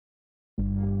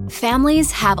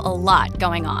Families have a lot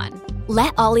going on.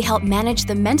 Let Ollie help manage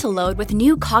the mental load with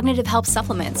new cognitive help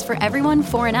supplements for everyone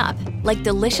 4 and up, like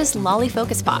delicious Lolly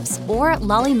Focus Pops or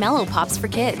Lolly Mellow Pops for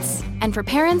kids. And for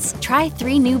parents, try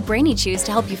 3 new Brainy Chews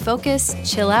to help you focus,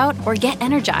 chill out, or get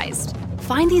energized.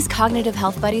 Find these cognitive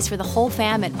health buddies for the whole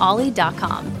fam at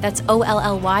ollie.com. That's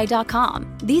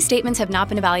OLLY.com. These statements have not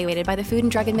been evaluated by the Food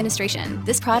and Drug Administration.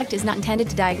 This product is not intended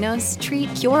to diagnose,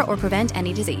 treat, cure, or prevent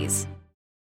any disease.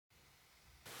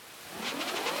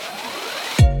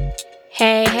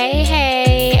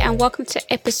 Hey, and welcome to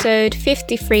episode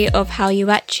 53 of How You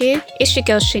At You. It's your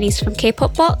girl Shanice from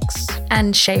K-Pop Box.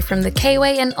 And Shay from the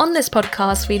K-Way, and on this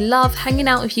podcast we love hanging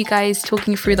out with you guys,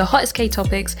 talking through the hottest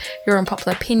K-topics, your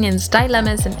unpopular opinions,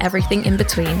 dilemmas, and everything in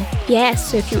between. Yes,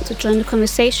 so if you want to join the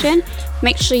conversation,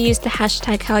 make sure you use the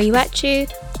hashtag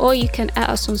HowYouAtYou, or you can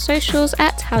add us on socials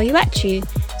at HowYouAtYou.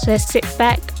 So let's sit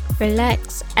back,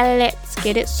 relax, and let's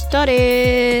get it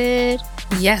started.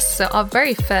 Yes, so our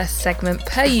very first segment,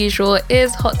 per usual,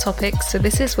 is Hot Topics. So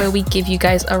this is where we give you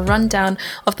guys a rundown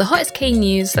of the hottest K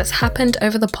news that's happened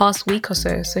over the past week or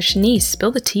so. So Shanice,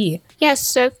 spill the tea. Yes,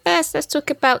 so first let's talk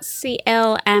about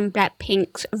CL and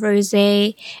Blackpink's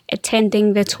Rosé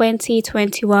attending the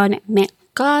 2021 Met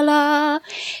Gala.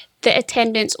 The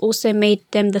attendance also made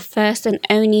them the first and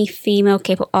only female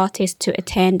K-pop artist to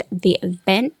attend the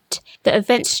event. The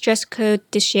event's dress code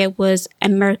this year was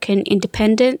American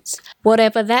Independence.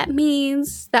 Whatever that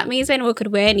means anyone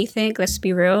could wear anything, let's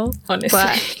be real. Honestly.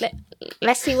 But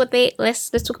let's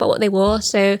talk about what they wore.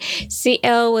 So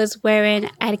CL was wearing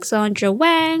Alexandra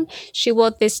Wang. She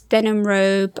wore this denim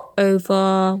robe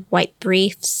over white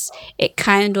briefs. It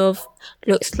kind of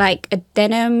looks like a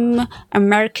denim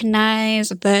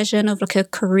Americanized version of like a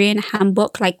Korean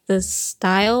hanbok, like the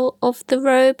style of the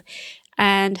robe.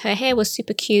 And her hair was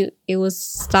super cute. It was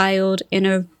styled in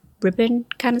a ribbon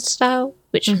kind of style,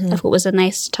 which I thought was a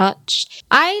nice touch.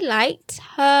 I liked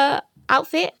her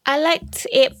outfit. I liked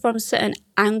it from certain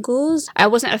angles. I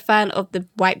wasn't a fan of the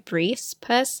white briefs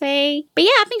per se. But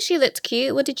yeah, I think she looked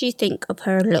cute. What did you think of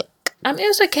her look? It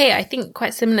was okay. I think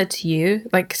quite similar to you.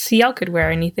 Like, CL could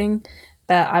wear anything,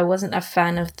 but I wasn't a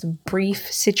fan of the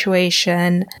brief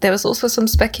situation. There was also some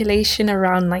speculation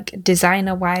around, like,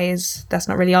 designer-wise. That's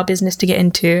not really our business to get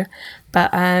into.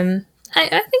 But I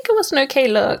think it was an okay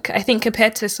look. I think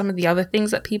compared to some of the other things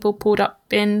that people pulled up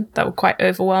in that were quite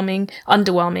underwhelming.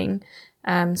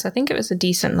 So I think it was a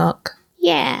decent look.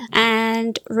 Yeah,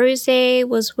 and Rosé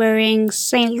was wearing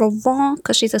Saint Laurent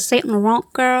because she's a Saint Laurent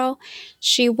girl.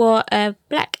 She wore a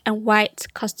black and white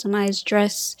customized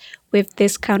dress with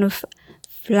this kind of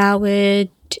flowered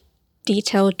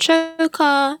detailed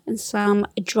choker and some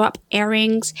drop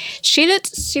earrings. She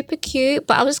looked super cute,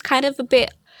 but I was kind of a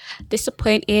bit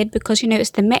disappointed because, you know,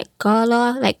 it's the Met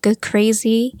Gala, like go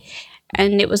crazy,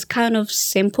 and it was kind of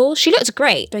simple. She looked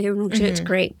great, don't get me wrong, she looked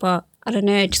great, but I don't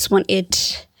know,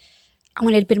 I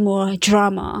wanted a bit more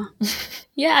drama.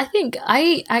 Yeah, I think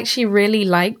I actually really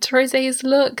liked Rosé's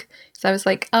look. So I was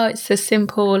like, oh, it's a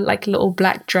simple, like, little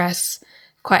black dress,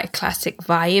 quite a classic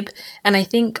vibe. And I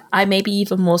think I maybe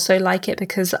even more so like it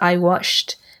because I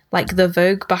watched, like, the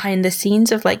Vogue behind the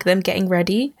scenes of, like, them getting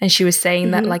ready. And she was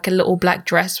saying that, like, a little black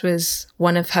dress was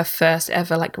one of her first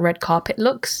ever, like, red carpet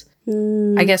looks.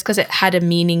 I guess because it had a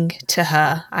meaning to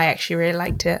her. I actually really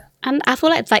liked it. And I feel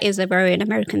like that is a very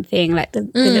American thing, like the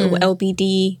little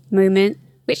LBD moment,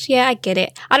 which, yeah, I get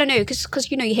it. I don't know, because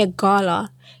you know, you hear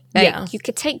gala. Like, you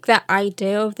could take that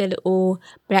idea of the little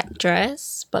black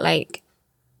dress, but, like,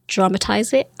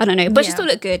 dramatize it. I don't know, but she still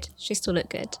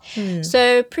looked good.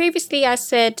 So previously I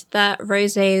said that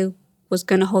Rosé was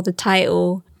going to hold the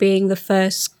title, being the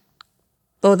first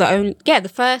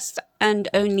and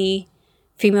only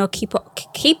female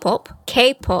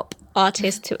K-pop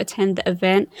artist to attend the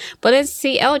event. But then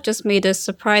CL just made a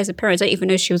surprise appearance. I didn't even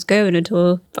know she was going at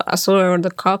all, but I saw her on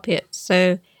the carpet.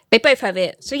 So they both have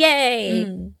it. So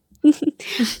yay!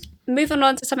 Moving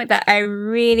on to something that I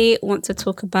really want to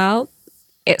talk about.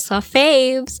 It's our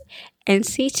faves,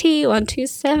 NCT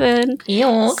 127.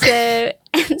 Yeah. So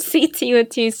NCT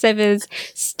 127's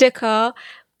Sticker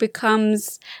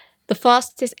becomes the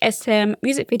fastest SM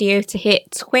music video to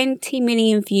hit 20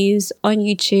 million views on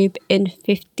YouTube in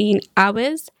 15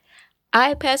 hours.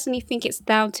 I personally think it's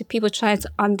down to people trying to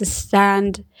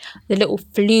understand the little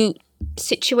flute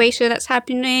situation that's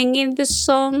happening in the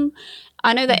song.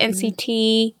 I know that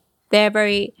NCT, they're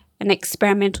very an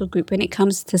experimental group when it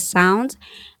comes to sound.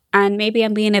 And maybe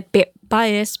I'm being a bit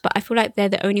biased, but I feel like they're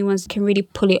the only ones that can really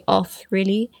pull it off,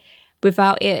 really,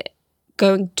 without it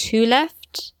going too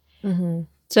left.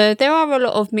 So there are a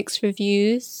lot of mixed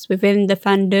reviews within the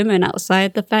fandom and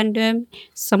outside the fandom.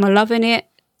 Some are loving it,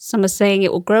 Some are saying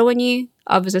it will grow on you.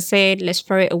 Others are saying, let's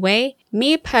throw it away.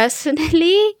 Me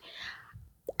personally,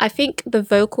 I think the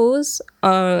vocals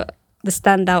are the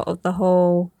standout of the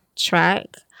whole track.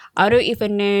 I don't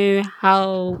even know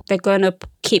how they're going to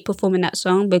keep performing that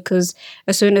song because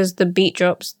as soon as the beat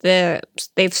drops,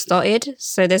 they've started.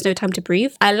 So there's no time to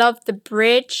breathe. I love the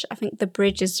bridge. I think the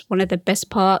bridge is one of the best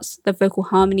parts. The vocal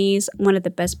harmonies, one of the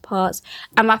best parts.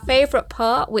 And my favourite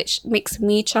part, which makes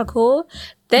me chuckle,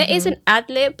 there is an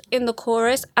ad-lib in the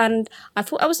chorus. And I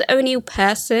thought I was the only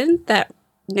person that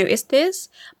noticed this.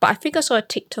 But I think I saw a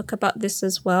TikTok about this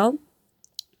as well.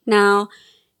 Now,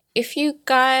 if you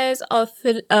guys are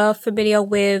familiar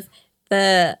with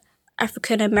the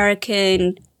African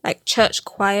American like church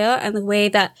choir and the way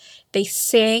that they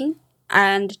sing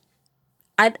and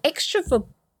add extra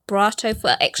vibrato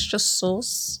for extra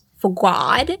sauce for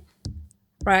God,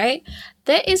 right?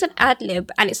 There is an ad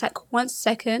lib and it's like 1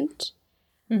 second.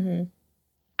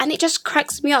 And it just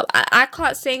cracks me up. I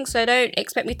can't sing, so don't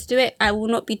expect me to do it. I will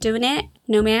not be doing it.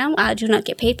 No, ma'am. I do not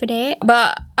get paid for that.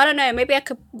 But I don't know. Maybe I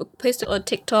could post it on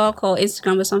TikTok or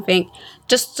Instagram or something,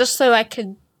 just so I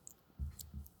could.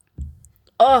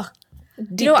 Oh,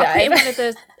 deep dive. I put it in one of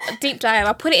the deep dive.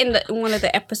 I put it in one of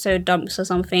the episode dumps or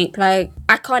something. Like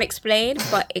I can't explain,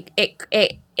 but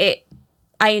it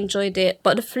I enjoyed it.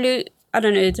 But the flute, I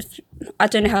don't know. I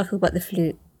don't know how I feel about the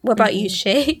flute. What about you,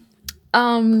 Shay?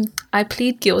 I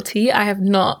plead guilty. I have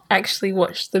not actually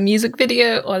watched the music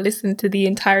video or listened to the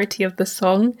entirety of the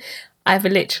song. I've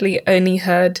literally only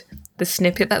heard the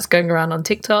snippet that's going around on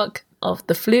TikTok of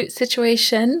the flute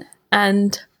situation,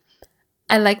 and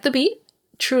I like the beat,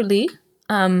 truly.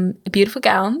 Beautiful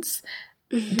gowns.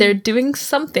 They're doing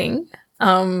something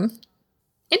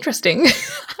interesting.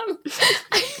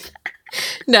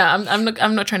 No, I'm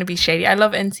not trying to be shady. I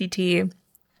love NCT.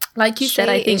 Like you said,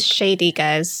 I think it's shady,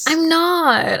 guys. I'm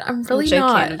not. I'm really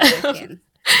not. I'm joking.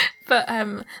 But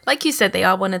like you said, they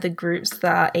are one of the groups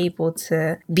that are able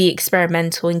to be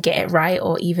experimental and get it right,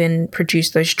 or even produce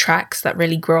those tracks that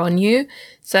really grow on you.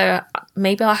 So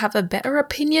maybe I'll have a better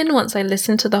opinion once I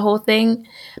listen to the whole thing.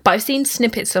 But I've seen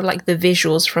snippets of like the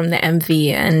visuals from the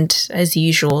MV, and as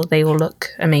usual, they all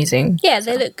look amazing. Yeah,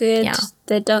 they look good. Yeah.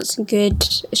 They're dancing good.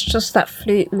 It's just that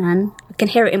flute, man. I can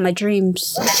hear it in my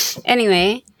dreams.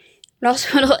 Anyway, last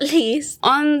but not least,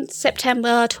 on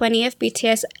September 20th,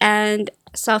 BTS and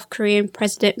South Korean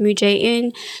President Moon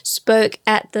Jae-in spoke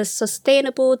at the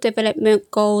Sustainable Development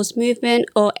Goals Movement,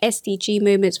 or SDG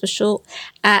moments for short,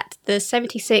 at the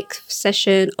 76th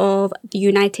session of the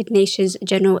United Nations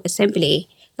General Assembly.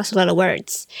 That's a lot of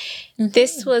words.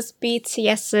 This was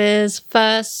BTS's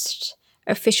first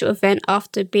official event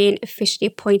after being officially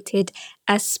appointed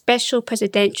as special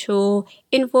presidential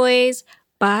envoys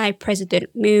by President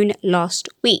Moon last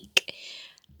week.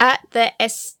 At the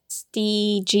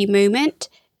SDG moment,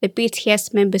 the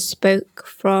BTS members spoke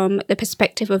from the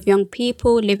perspective of young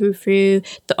people living through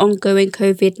the ongoing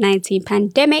COVID-19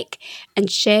 pandemic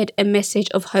and shared a message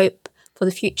of hope for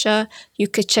the future. You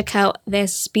could check out their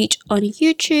speech on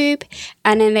YouTube.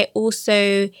 And then they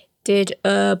also did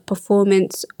a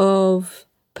performance of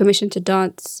Permission to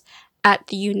Dance at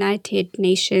the United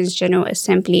Nations General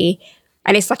Assembly.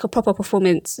 And it's like a proper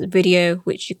performance video,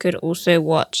 which you could also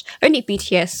watch. Only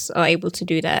BTS are able to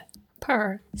do that.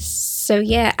 So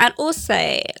yeah, and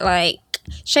also like,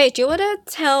 Shay, do you want to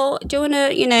tell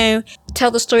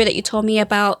the story that you told me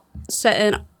about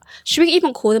certain, should we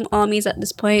even call them armies at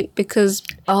this point? Because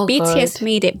BTS God.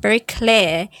 Made it very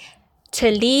clear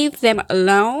to leave them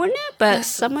alone, but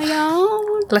some of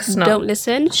y'all don't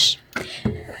listen.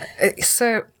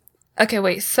 So, okay,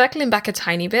 wait, circling back a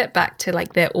tiny bit, back to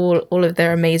like their all of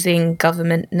their amazing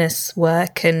governmentness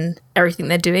work and everything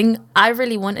they're doing. I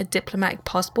really want a diplomatic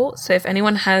passport. So if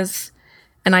anyone has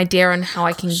an idea on how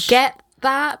I can get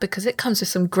that, because it comes with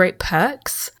some great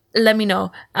perks, let me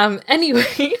know.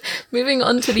 Anyway, moving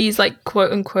on to these like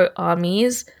quote unquote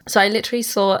armies. So I literally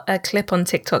saw a clip on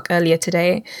TikTok earlier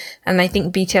today, and I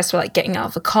think BTS were like getting out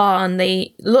of a car and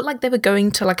they looked like they were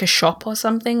going to like a shop or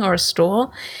something, or a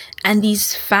store. And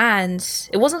these fans,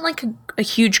 it wasn't like a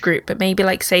huge group, but maybe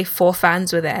like say 4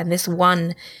 fans were there, and this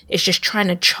one is just trying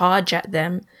to charge at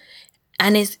them.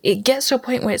 And it gets to a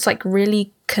point where it's like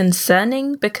really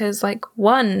concerning, because like,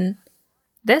 one,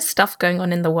 there's stuff going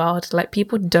on in the world. Like,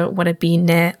 people don't want to be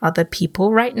near other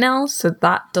people right now, so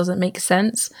that doesn't make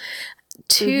sense.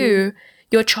 2,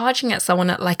 you're charging at someone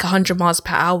at like 100 miles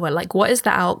per hour. Like, what is the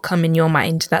outcome in your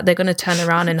mind? That they're going to turn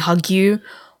around and hug you?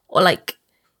 Or like,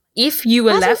 if you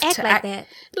were left to act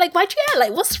like, why'd you act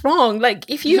like, what's wrong? Like,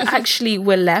 if you actually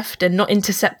were left and not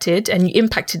intercepted and you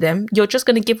impacted them, you're just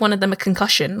going to give one of them a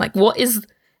concussion. Like, what is...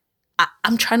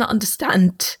 I'm trying to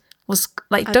understand.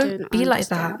 Don't be like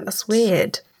that. That's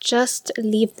weird. Just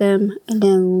leave them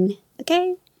alone,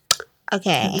 okay?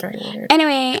 Okay. Very weird.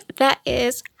 Anyway, that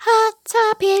is Hot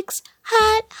Topics.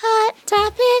 Hot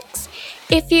Topics.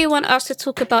 If you want us to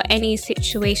talk about any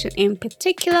situation in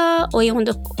particular, or you want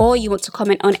to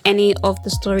comment on any of the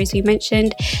stories we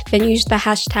mentioned, then use the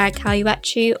hashtag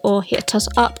HowYouAtYou or hit us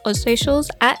up on socials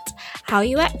at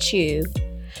HowYouAtYou.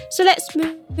 So let's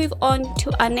move on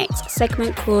to our next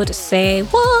segment called Say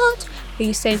What? Where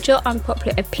you send your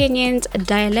unpopular opinions,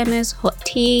 dilemmas, hot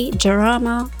tea,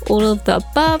 drama, all of the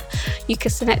above. You can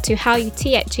send it to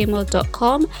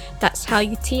howyoutea@gmail.com. That's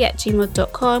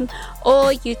howyoutea@gmail.com.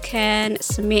 Or you can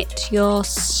submit your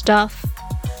stuff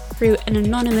through an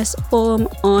anonymous form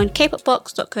on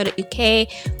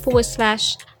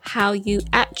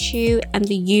kpopbox.co.uk/howyouatYou, and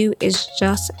the U is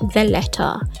just the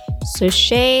letter. So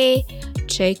Shay,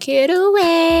 take it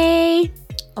away.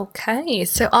 Okay,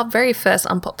 so our very first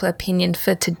unpopular opinion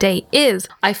for today is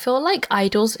I feel like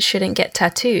idols shouldn't get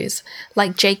tattoos.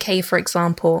 Like JK, for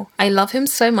example. I love him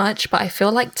so much, but I feel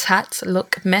like tats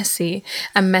look messy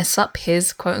and mess up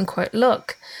his quote-unquote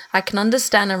look. I can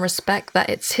understand and respect that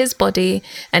it's his body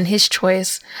and his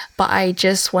choice, but I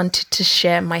just wanted to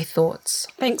share my thoughts.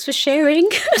 Thanks for sharing.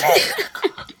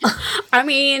 I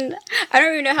mean, I don't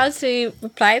really know how to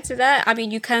reply to that. I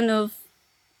mean, you kind of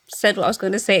said what I was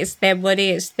going to say. It's their body,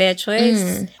 it's their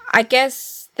choice. I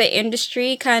guess the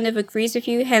industry kind of agrees with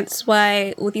you, hence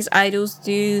why all these idols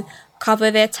do cover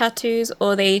their tattoos,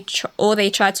 or they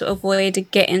try to avoid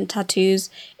getting tattoos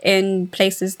in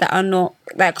places that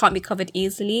can't be covered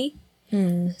easily.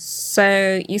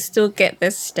 So you still get the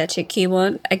aesthetic you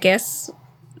want, I guess,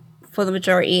 for the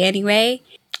majority anyway.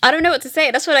 I don't know what to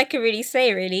say. That's what I can really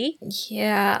say, really.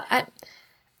 Yeah,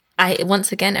 I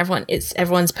once again, it's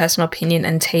everyone's personal opinion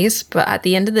and taste, but at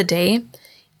the end of the day,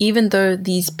 even though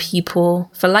these people,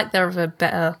 for lack of a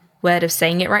better word of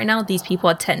saying it right now, these people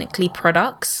are technically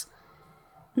products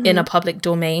in a public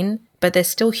domain, but they're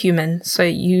still human, so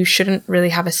you shouldn't really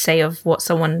have a say of what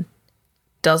someone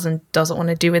does and doesn't want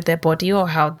to do with their body, or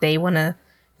how they want to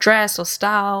dress or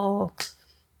style.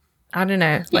 I don't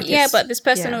know. But this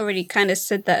person already kind of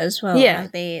said that as well. Yeah.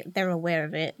 Like they're aware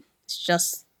of it. It's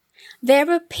just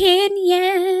their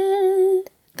opinion.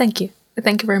 Thank you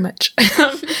very much.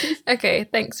 Okay,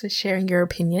 thanks for sharing your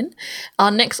opinion. Our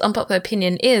next unpopular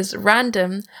opinion is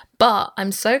random, but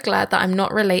I'm so glad that I'm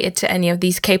not related to any of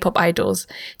these K-pop idols.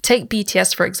 Take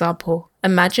BTS, for example.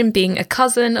 Imagine being a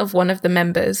cousin of one of the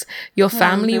members. Your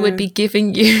family would be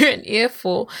giving you an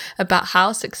earful about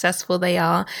how successful they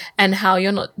are and how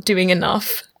you're not doing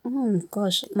enough. Oh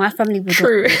gosh, my family would not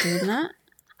be doing that.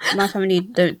 My family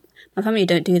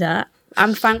don't do that.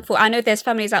 I'm thankful. I know there's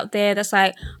families out there that's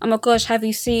like, oh my gosh, have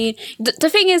you seen... The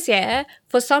thing is,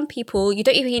 for some people, you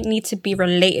don't even need to be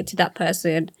related to that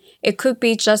person. It could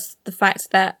be just the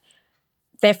fact that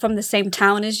they're from the same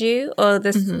town as you, or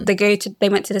they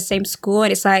went to the same school,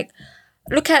 and it's like,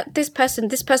 look at this person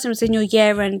was in your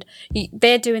year and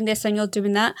they're doing this and you're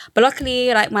doing that. But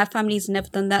luckily, like, my family's never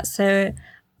done that, so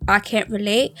I can't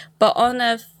relate. But on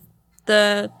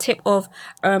the tip of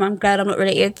I'm glad I'm not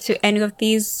related to any of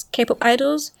these K-pop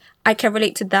idols, I can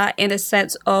relate to that in a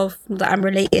sense of that I'm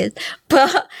related,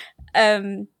 but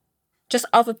just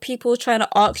other people trying to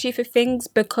ask you for things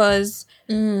because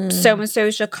so-and-so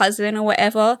is your cousin or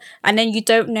whatever, and then you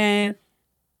don't know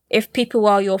if people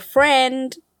are your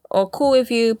friend or cool with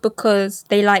you because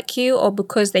they like you or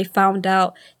because they found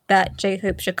out that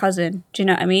J-Hope's your cousin. Do you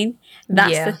know what I mean?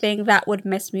 That's the thing that would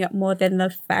mess me up more than the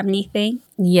family thing.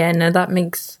 Yeah, no, that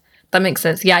makes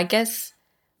sense. Yeah, I guess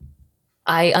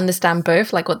I understand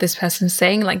both, like what this person's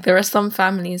saying. Like, there are some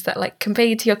families that like compare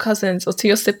you to your cousins or to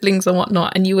your siblings and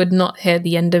whatnot, and you would not hear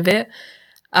the end of it.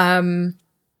 And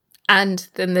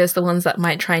then there's the ones that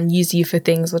might try and use you for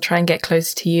things or try and get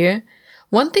close to you.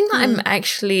 One thing that I'm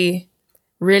actually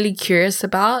really curious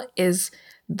about is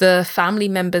the family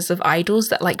members of idols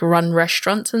that like run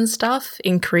restaurants and stuff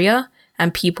in Korea,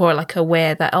 and people are like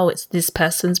aware that, oh, it's this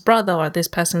person's brother or this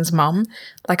person's mum.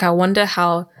 Like, I wonder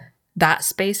how that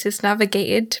space is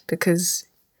navigated, because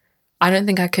I don't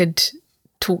think I could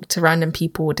talk to random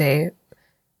people all day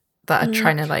that are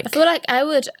trying to like... I feel like I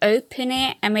would open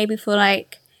it and maybe for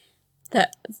like the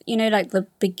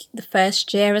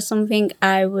first year or something,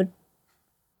 I would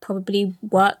probably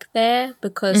work there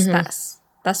because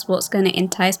that's what's going to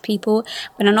entice people.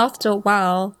 But then after a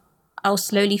while, I'll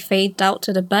slowly fade out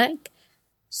to the back.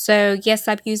 So yes,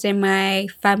 I'm using my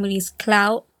family's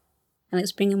clout and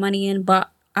it's bringing money in,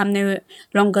 but I'm no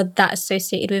longer that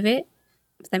associated with it,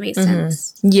 if that makes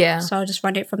sense. Yeah. So I'll just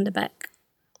run it from the back.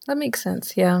 That makes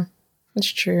sense, yeah.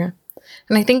 That's true.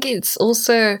 And I think it's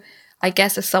also, I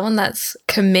guess, as someone that's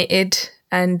committed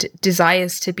and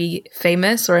desires to be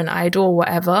famous or an idol or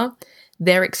whatever,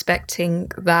 they're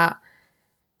expecting that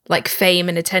like fame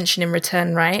and attention in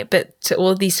return, right? But to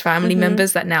all these family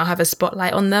members that now have a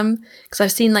spotlight on them, because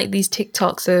I've seen like these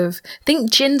TikToks of, I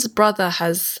think Jin's brother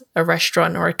has a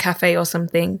restaurant or a cafe or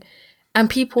something, and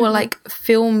people are like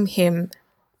film him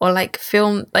or like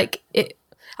film like it.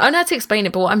 I don't know how to explain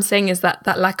it, but what I'm saying is that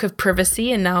lack of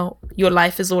privacy, and now your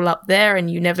life is all up there and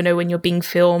you never know when you're being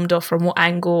filmed or from what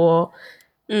angle.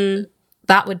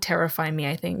 That would terrify me,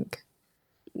 I think.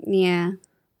 Yeah.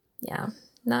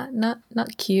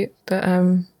 Not cute, but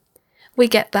we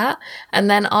get that. And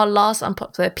then our last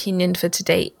unpopular opinion for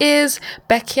today is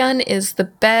Baekhyun is the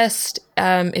best,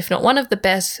 if not one of the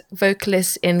best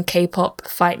vocalists in K-pop.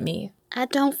 Fight me. I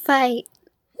don't fight.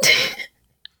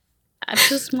 I'm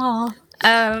too small.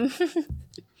 No,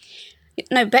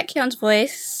 Baekhyun's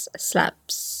voice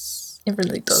slaps. It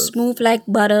really does. Smooth like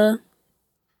butter,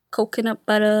 coconut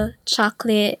butter,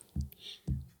 chocolate.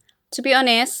 To be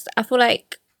honest, I feel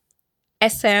like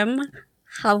SM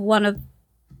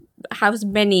has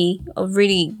many of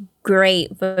really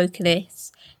great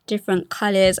vocalists, different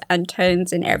colors and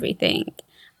tones and everything.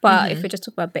 But if we just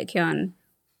talk about Baekhyun,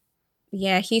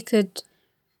 yeah, he could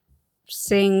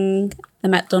sing the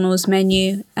McDonald's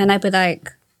menu and I'd be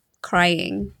like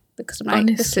crying because I'm like,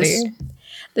 honestly,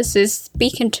 this is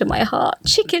speaking to my heart.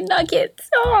 Chicken nuggets.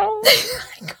 Oh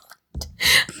my God.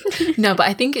 No, but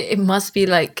I think it must be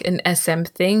like an SM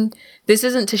thing. This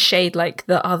isn't to shade like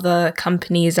the other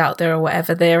companies out there or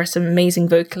whatever. There are some amazing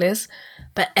vocalists,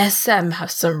 but SM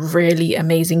have some really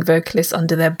amazing vocalists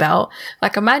under their belt.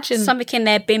 Like imagine something in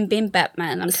their bim bim bap,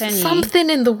 man. I'm telling you, something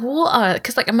in the water.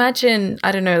 Because like imagine,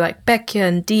 I don't know, like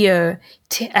Baekhyun, Dio,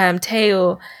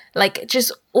 Taeil, like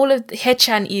just all of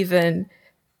Haechan even.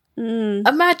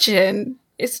 Imagine,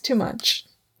 it's too much.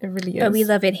 It really is. But we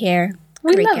love it here.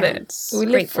 We Great love gowns, it. We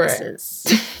live for voices.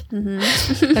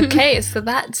 it. Okay, so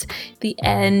that's the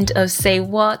end of Say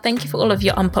What. Thank you for all of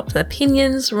your unpopular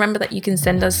opinions. Remember that you can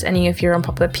send us any of your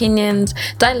unpopular opinions,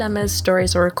 dilemmas,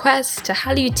 stories, or requests to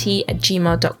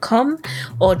hallut@gmail.com,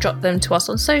 or drop them to us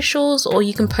on socials, or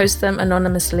you can post them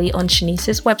anonymously on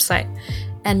Shanice's website.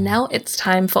 And now it's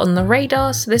time for On the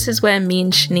Radar. So this is where me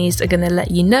and Shanice are going to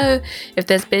let you know if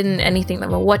there's been anything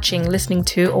that we're watching, listening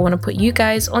to, or want to put you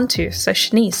guys onto. So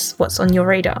Shanice, what's on your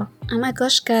radar? Oh my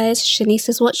gosh, guys. Shanice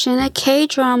is watching a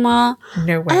K-drama.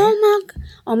 No way.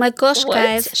 Oh my gosh, What?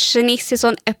 guys. Shanice is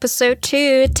on episode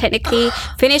 2. Technically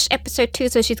finished episode 2,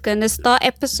 so she's going to start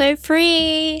episode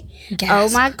 3. Gasp. Oh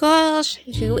my gosh.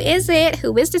 Who is it?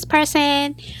 Who is this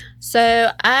person? So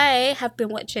I have been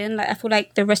watching, like I feel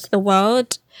like the rest of the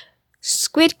world,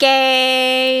 Squid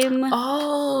Game.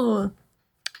 Oh.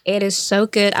 It is so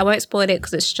good. I won't spoil it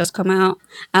because it's just come out.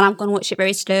 And I'm going to watch it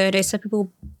very slowly. Some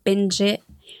people binge it.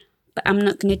 But I'm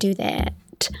not going to do that.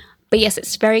 But yes,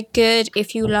 it's very good.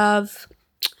 If you love...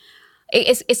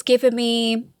 It's given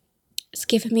me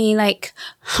like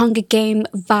Hunger Game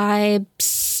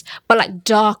vibes. But like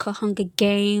darker Hunger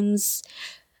Games.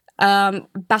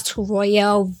 Battle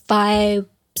Royale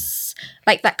vibes,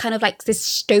 like that kind of like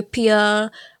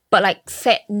dystopia, but like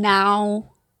set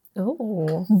now.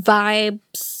 Oh,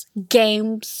 vibes,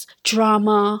 games,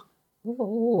 drama.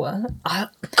 Oh,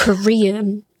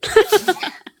 Korean.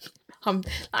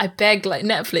 I beg, like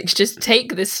Netflix, just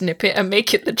take this snippet and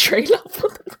make it the trailer for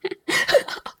the...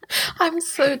 I'm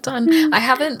so done. I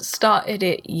haven't started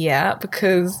it yet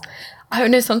because I don't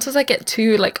know. Sometimes I get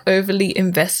too like overly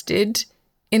invested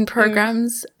in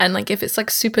programs, and like if it's like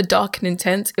super dark and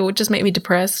intense, it would just make me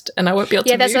depressed and I won't be able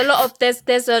to there's a lot of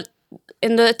there's a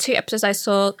in the 2 episodes I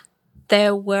saw,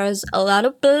 there was a lot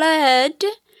of blood,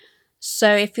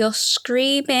 so if you're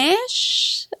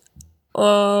squeamish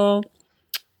or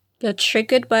you're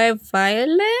triggered by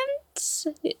violence,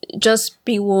 just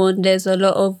be warned. There's a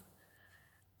lot of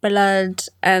blood,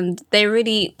 and they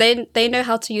know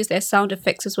how to use their sound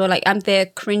effects as well. Like I'm there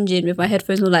cringing with my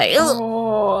headphones on, like,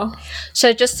 ugh.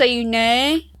 So just so you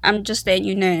know, I'm just letting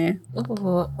you know.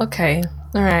 Oh, okay,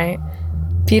 all right,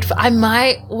 beautiful. I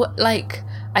might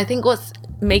I think what's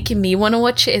making me want to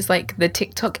watch it is like the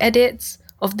TikTok edits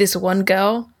of this one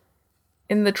girl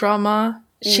in the drama.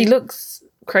 She looks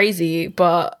crazy,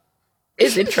 but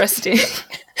it's interesting.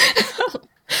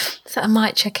 So I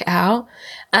might check it out.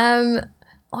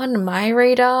 On my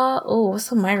radar, what's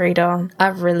on my radar?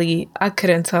 I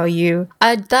couldn't tell you.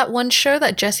 That one show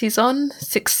that Jessie's on,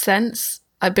 Sixth Sense,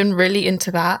 I've been really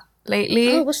into that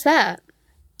lately. Oh, what's that?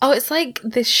 Oh, it's like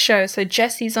this show. So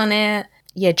Jessie's on it.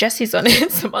 Yeah, Jessie's on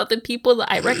it. Some other people that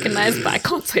I recognize, but I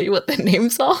can't tell you what their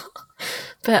names are.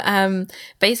 But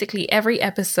basically every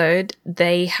episode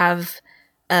they have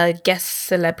a guest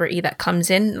celebrity that comes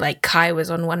in. Like Kai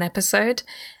was on one episode,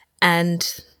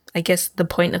 and I guess the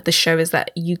point of the show is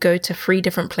that you go to 3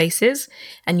 different places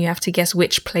and you have to guess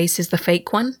which place is the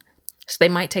fake one. So they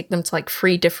might take them to like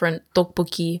 3 different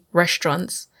tteokbokki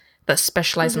restaurants that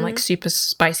specialize in like super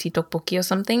spicy tteokbokki or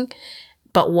something,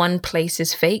 but one place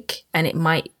is fake, and it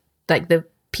might, like, the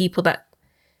people that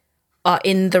are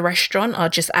in the restaurant are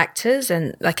just actors,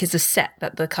 and like it's a set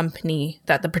that the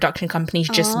production company's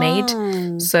just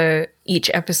made. So each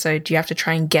episode you have to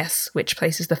try and guess which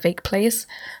place is the fake place.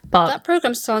 But That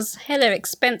program sounds hella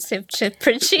expensive to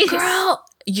produce. girl,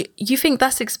 you think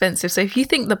that's expensive? So if you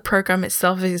think the program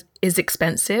itself is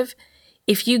expensive,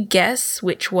 if you guess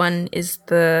which one is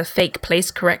the fake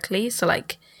place correctly, so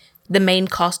like the main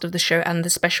cast of the show and the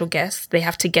special guests, they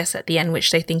have to guess at the end which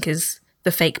they think is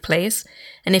the fake place.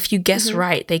 And if you guess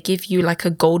right, they give you like a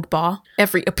gold bar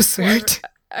every episode.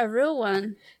 A real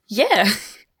one? Yeah.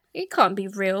 It can't be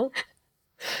real.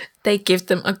 They give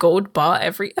them a gold bar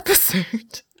every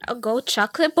episode. A gold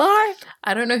chocolate bar?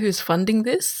 I don't know who's funding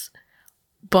this,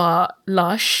 but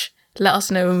Lush, let us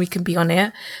know when we can be on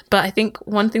it. But I think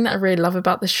one thing that I really love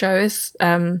about the show is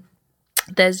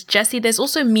there's Jessie. There's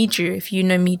also Miju, if you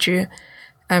know Miju.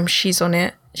 She's on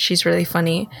it. She's really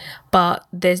funny. But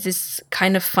there's this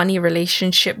kind of funny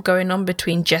relationship going on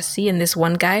between Jessie and this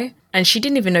one guy. And she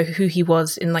didn't even know who he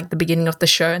was in like the beginning of the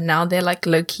show. And now they're like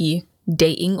low-key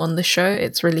dating on the show.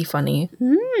 It's really funny.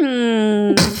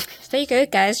 So there you go,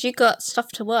 guys. You got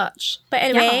stuff to watch. But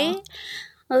anyway,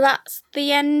 that's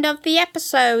the end of the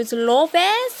episode,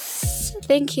 lovers.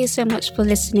 Thank you so much for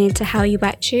listening to How You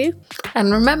Back You.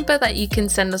 And remember that you can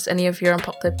send us any of your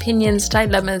unpopular opinions,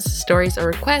 dilemmas, stories, or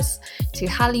requests to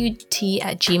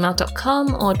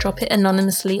hallut@gmail.com or drop it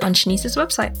anonymously on Shanice's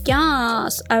website.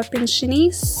 Yes, I've been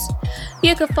Shanice.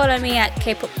 You can follow me at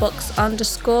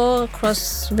kpopbox_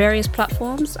 across various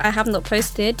platforms. I have not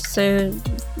posted, so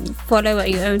follow at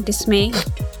your own dismay.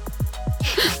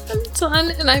 I'm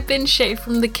done, and I've been Shay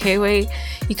from the Kway.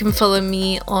 You can follow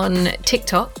me on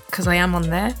TikTok, because I am on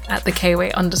there, at the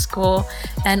Kway_,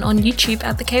 and on YouTube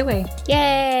at the Kway.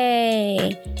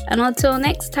 Yay! And until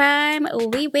next time,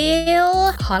 we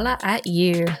will Holla at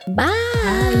you.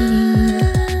 bye.